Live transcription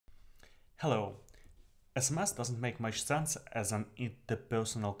Hello. SMS doesn't make much sense as an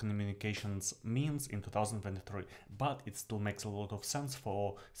interpersonal communications means in 2023, but it still makes a lot of sense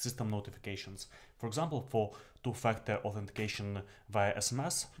for system notifications. For example, for two-factor authentication via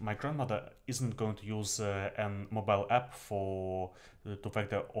SMS, my grandmother isn't going to use a mobile app for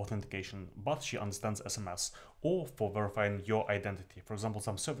two-factor authentication, but she understands SMS, or for verifying your identity. For example,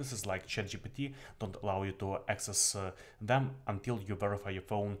 some services like ChatGPT don't allow you to access them until you verify your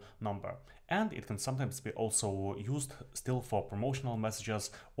phone number. And it can sometimes be also used still for promotional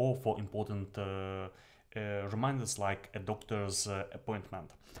messages or for important reminders like a doctor's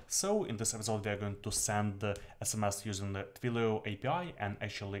appointment. So in this episode we are going to send SMS using the Twilio API, and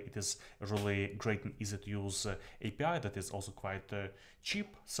actually it is a really great and easy to use API that is also quite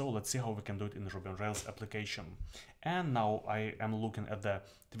cheap. So let's see how we can do it in the Ruby on Rails application. And now I am looking at the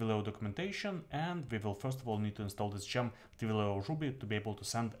Twilio documentation, and we will first of all need to install this gem Twilio Ruby to be able to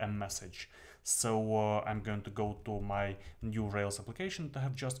send a message. So I'm going to go to my new Rails application that I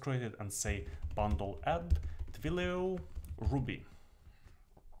have just created and say bundle add Twilio Ruby.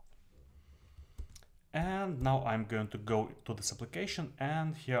 And now I'm going to go to this application,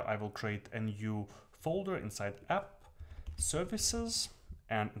 and here I will create a new folder inside app services,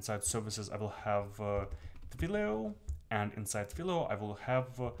 and inside services I will have Twilio, and inside Twilio I will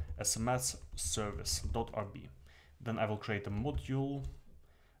have SmsService.rb. Then I will create a module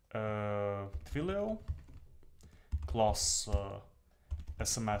Twilio class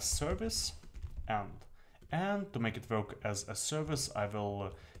SMS service, and to make it work as a service I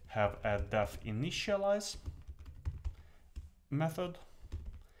will have a def initialize method,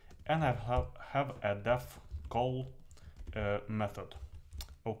 and I have a def call method.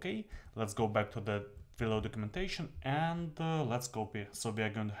 Okay, let's go back to the Twilio documentation and let's copy. So we are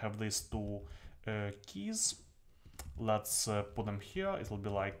going to have these two keys. Let's put them here. It will be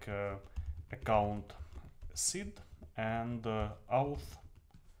like account seed and auth.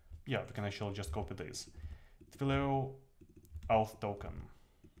 Yeah, we can actually just copy this. Twilio auth token.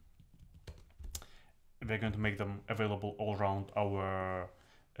 We're going to make them available all around our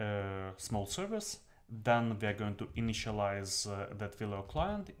small service. Then we're going to initialize the Twilio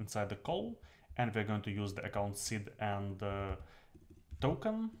client inside the call, and we're going to use the account seed and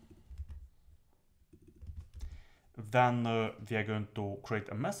token. Then we are going to create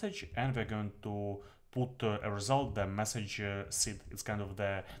a message, and we're going to put a result, the message seed. It's kind of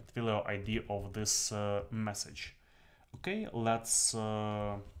the Twilio ID of this message. Okay, let's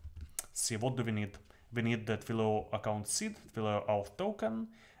see, what do we need? We need the Twilio account seed, Twilio auth token,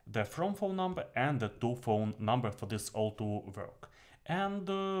 the from phone number, and the to phone number for this all to work. And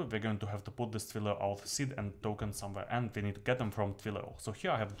we're going to have to put this Twilio auth seed and token somewhere, and we need to get them from Twilio. So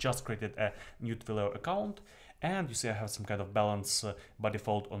here I have just created a new Twilio account, and you see I have some kind of balance by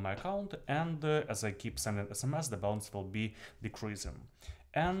default on my account, and as I keep sending SMS, the balance will be decreasing.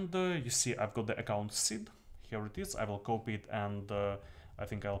 And you see I've got the account seed. Here it is. I will copy it, and I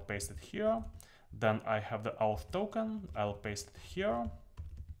think I'll paste it here. Then I have the auth token. I'll paste it here.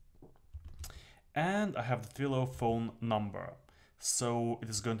 And I have the Twilio phone number. So it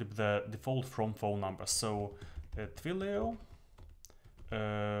is going to be the default from phone number. So Twilio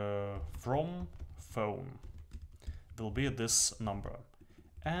from phone will be this number,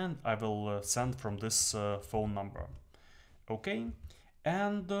 and I will send from this phone number. Okay,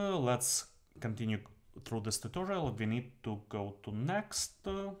 and let's continue through this tutorial. We need to go to next.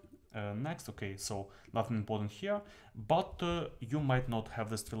 Okay, so nothing important here, but you might not have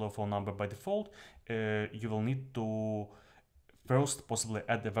this Twilio phone number by default. You will need to first possibly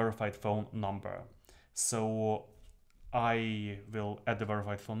add the verified phone number. So I will add the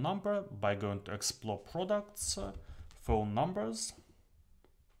verified phone number by going to explore products, phone numbers.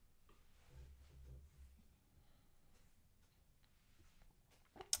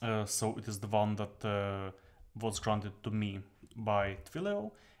 So it is the one that was granted to me by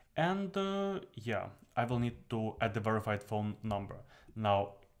Twilio. And yeah, I will need to add the verified phone number.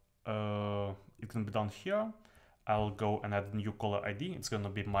 Now it can be done here. I'll go and add a new caller ID. It's going to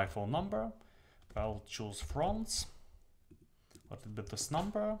be my phone number. I'll choose France. Let it be this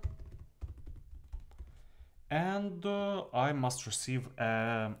number. And I must receive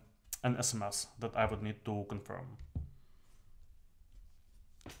an SMS that I would need to confirm.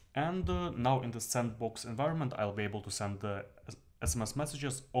 And now in the sandbox environment, I'll be able to send the SMS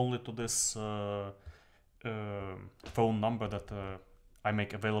messages only to this phone number that I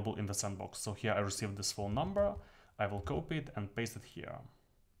make available in the sandbox. So here I receive this phone number. I will copy it and paste it here.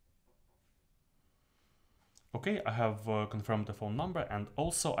 Okay, I have confirmed the phone number, and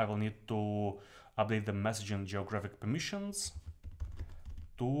also I will need to update the messaging geographic permissions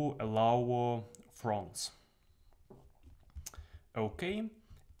to allow fronts. Okay,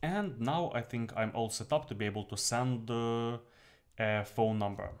 and now I think I'm all set up to be able to send a phone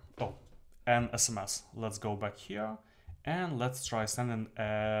number. Oh, an SMS. Let's go back here and let's try sending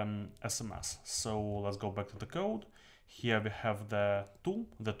SMS. So let's go back to the code. Here we have the two.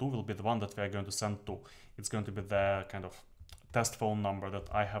 The two will be the one that we are going to send to. It's going to be the kind of test phone number that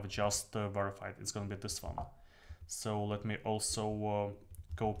I have just verified. It's going to be this one. So let me also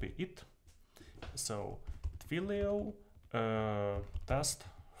copy it. So Twilio test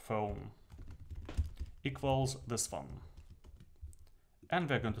phone equals this one. And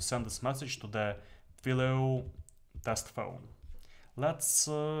we're going to send this message to the Twilio test phone. Let's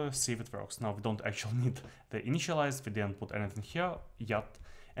see if it works. Now we don't actually need the initialize. We didn't put anything here yet.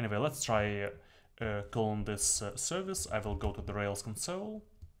 Anyway, let's try calling this service. I will go to the Rails console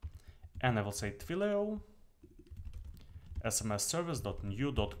and I will say Twilio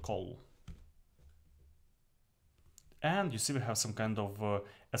SmsService.new.call. And you see we have some kind of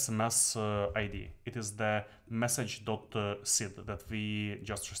SMS ID. It is the message.sid that we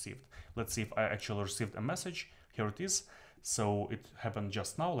just received. Let's see if I actually received a message. Here it is. So it happened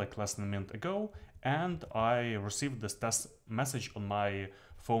just now, like less than a minute ago, and I received this test message on my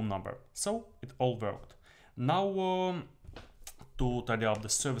phone number. So it all worked. Now to tidy up the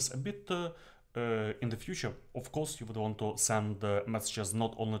service a bit, in the future, of course, you would want to send messages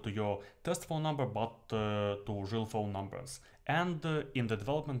not only to your test phone number, but to real phone numbers. And in the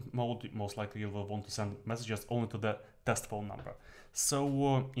development mode, most likely you will want to send messages only to the test phone number.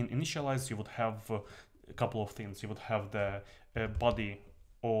 So in initialize, you would have a couple of things. You would have the body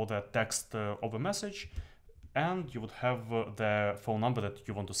or the text of a message, and you would have the phone number that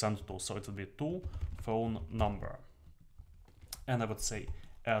you want to send to. So it would be to phone number. And I would say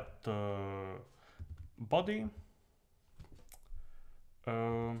at body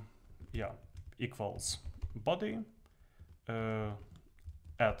equals body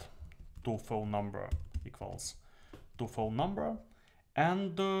at to phone number equals to phone number,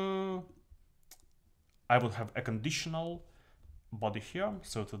 and I would have a conditional body here,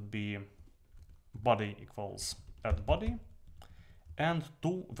 so it would be body equals at body, and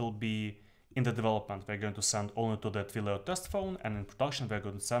to will be in the development we're going to send only to the Twilio test phone, and in production we're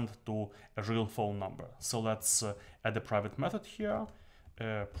going to send to a real phone number. So let's add a private method here,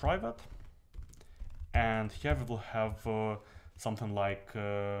 private, and here we will have something like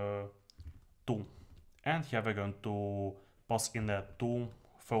to, and here we're going to pass in a to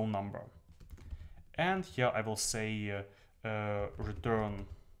phone number, and here I will say return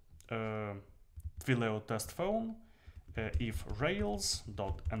Twilio test phone if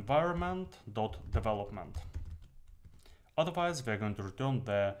rails.environment.development. Otherwise, we're going to return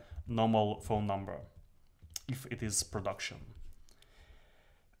the normal phone number if it is production.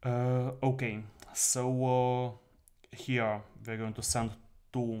 Okay, so here we're going to send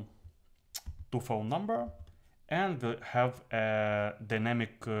to phone number, and we'll have a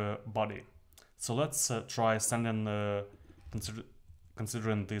dynamic body. So let's try sending,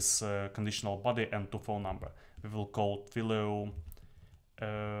 considering this conditional body and to phone number. We will call Twilio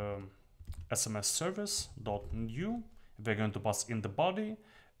SMS service.new. We're going to pass in the body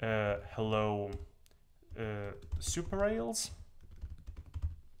hello super rails,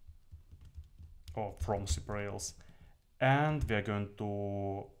 or from super rails, and we're going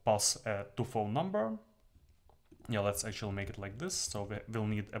to pass a to phone number. Yeah, let's actually make it like this. So we'll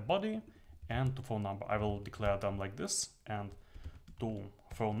need a body and to phone number. I will declare them like this, and to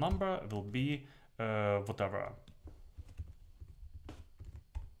phone number will be whatever.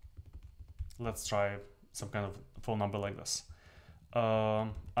 Let's try some kind of phone number like this.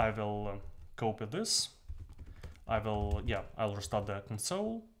 I will copy this. I'll restart the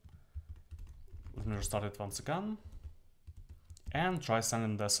console. Let me restart it once again and try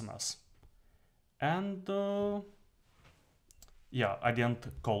sending the SMS. And I didn't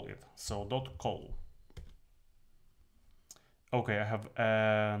call it, so .call. Okay, I have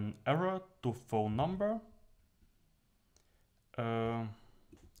an error to phone number.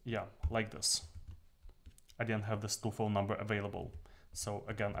 Like this. I didn't have this to phone number available. So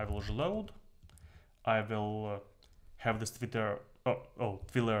again, I will reload. I will have this Twilio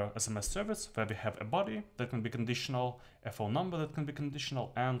SMS service where we have a body that can be conditional, a phone number that can be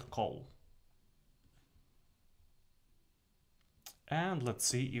conditional, and call. And let's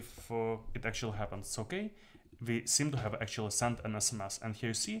see if it actually happens. Okay, we seem to have actually sent an SMS, and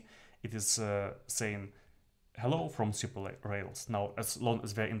here you see it is saying hello from Super Rails. Now, as long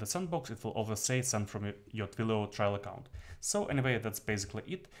as we're in the sandbox, it will always say send from your Twilio trial account. So anyway, that's basically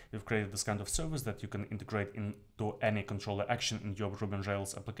it. We've created this kind of service that you can integrate into any controller action in your Ruby on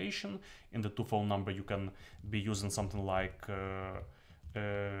Rails application. In the to-phone number, you can be using something like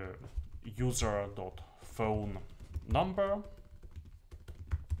user.phone number.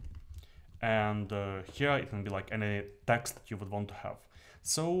 And here it can be like any text you would want to have.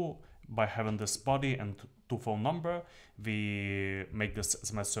 So by having this body and to-phone number, we make this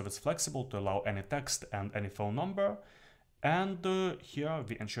SMS service flexible to allow any text and any phone number. And here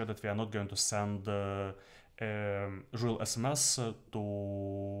we ensure that we are not going to send real SMS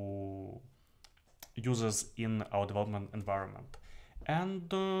to users in our development environment.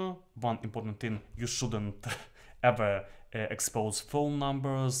 And one important thing, you shouldn't ever expose phone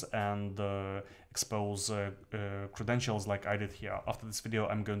numbers and expose credentials like I did here. After this video,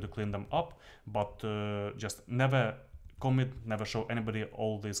 I'm going to clean them up, but just never commit, never show anybody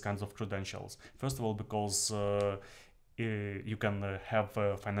all these kinds of credentials. First of all, because you can have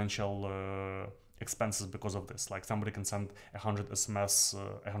financial expenses because of this. Like somebody can send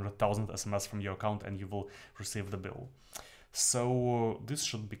 100,000 SMS from your account and you will receive the bill. So this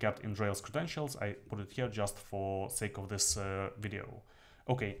should be kept in Rails credentials. I put it here just for sake of this video.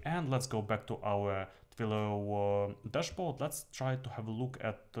 Okay, and let's go back to our Twilio dashboard. Let's try to have a look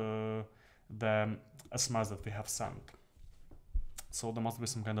at the SMS that we have sent. So there must be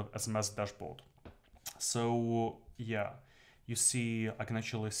some kind of SMS dashboard. So yeah, you see, I can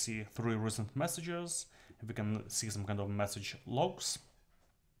actually see 3 recent messages. We can see some kind of message logs.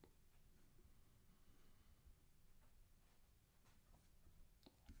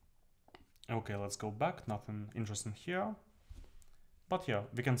 Okay, let's go back, nothing interesting here. But yeah,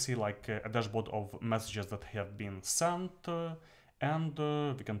 we can see like a dashboard of messages that have been sent, and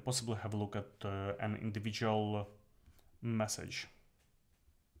we can possibly have a look at an individual message.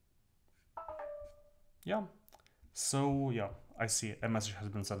 Yeah, so yeah, I see a message has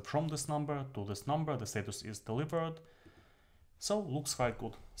been sent from this number to this number, the status is delivered. So looks quite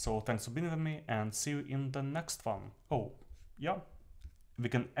good. So thanks for being with me and see you in the next one. Oh, yeah. We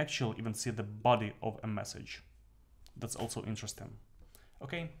can actually even see the body of a message. That's also interesting.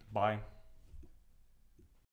 Okay, bye.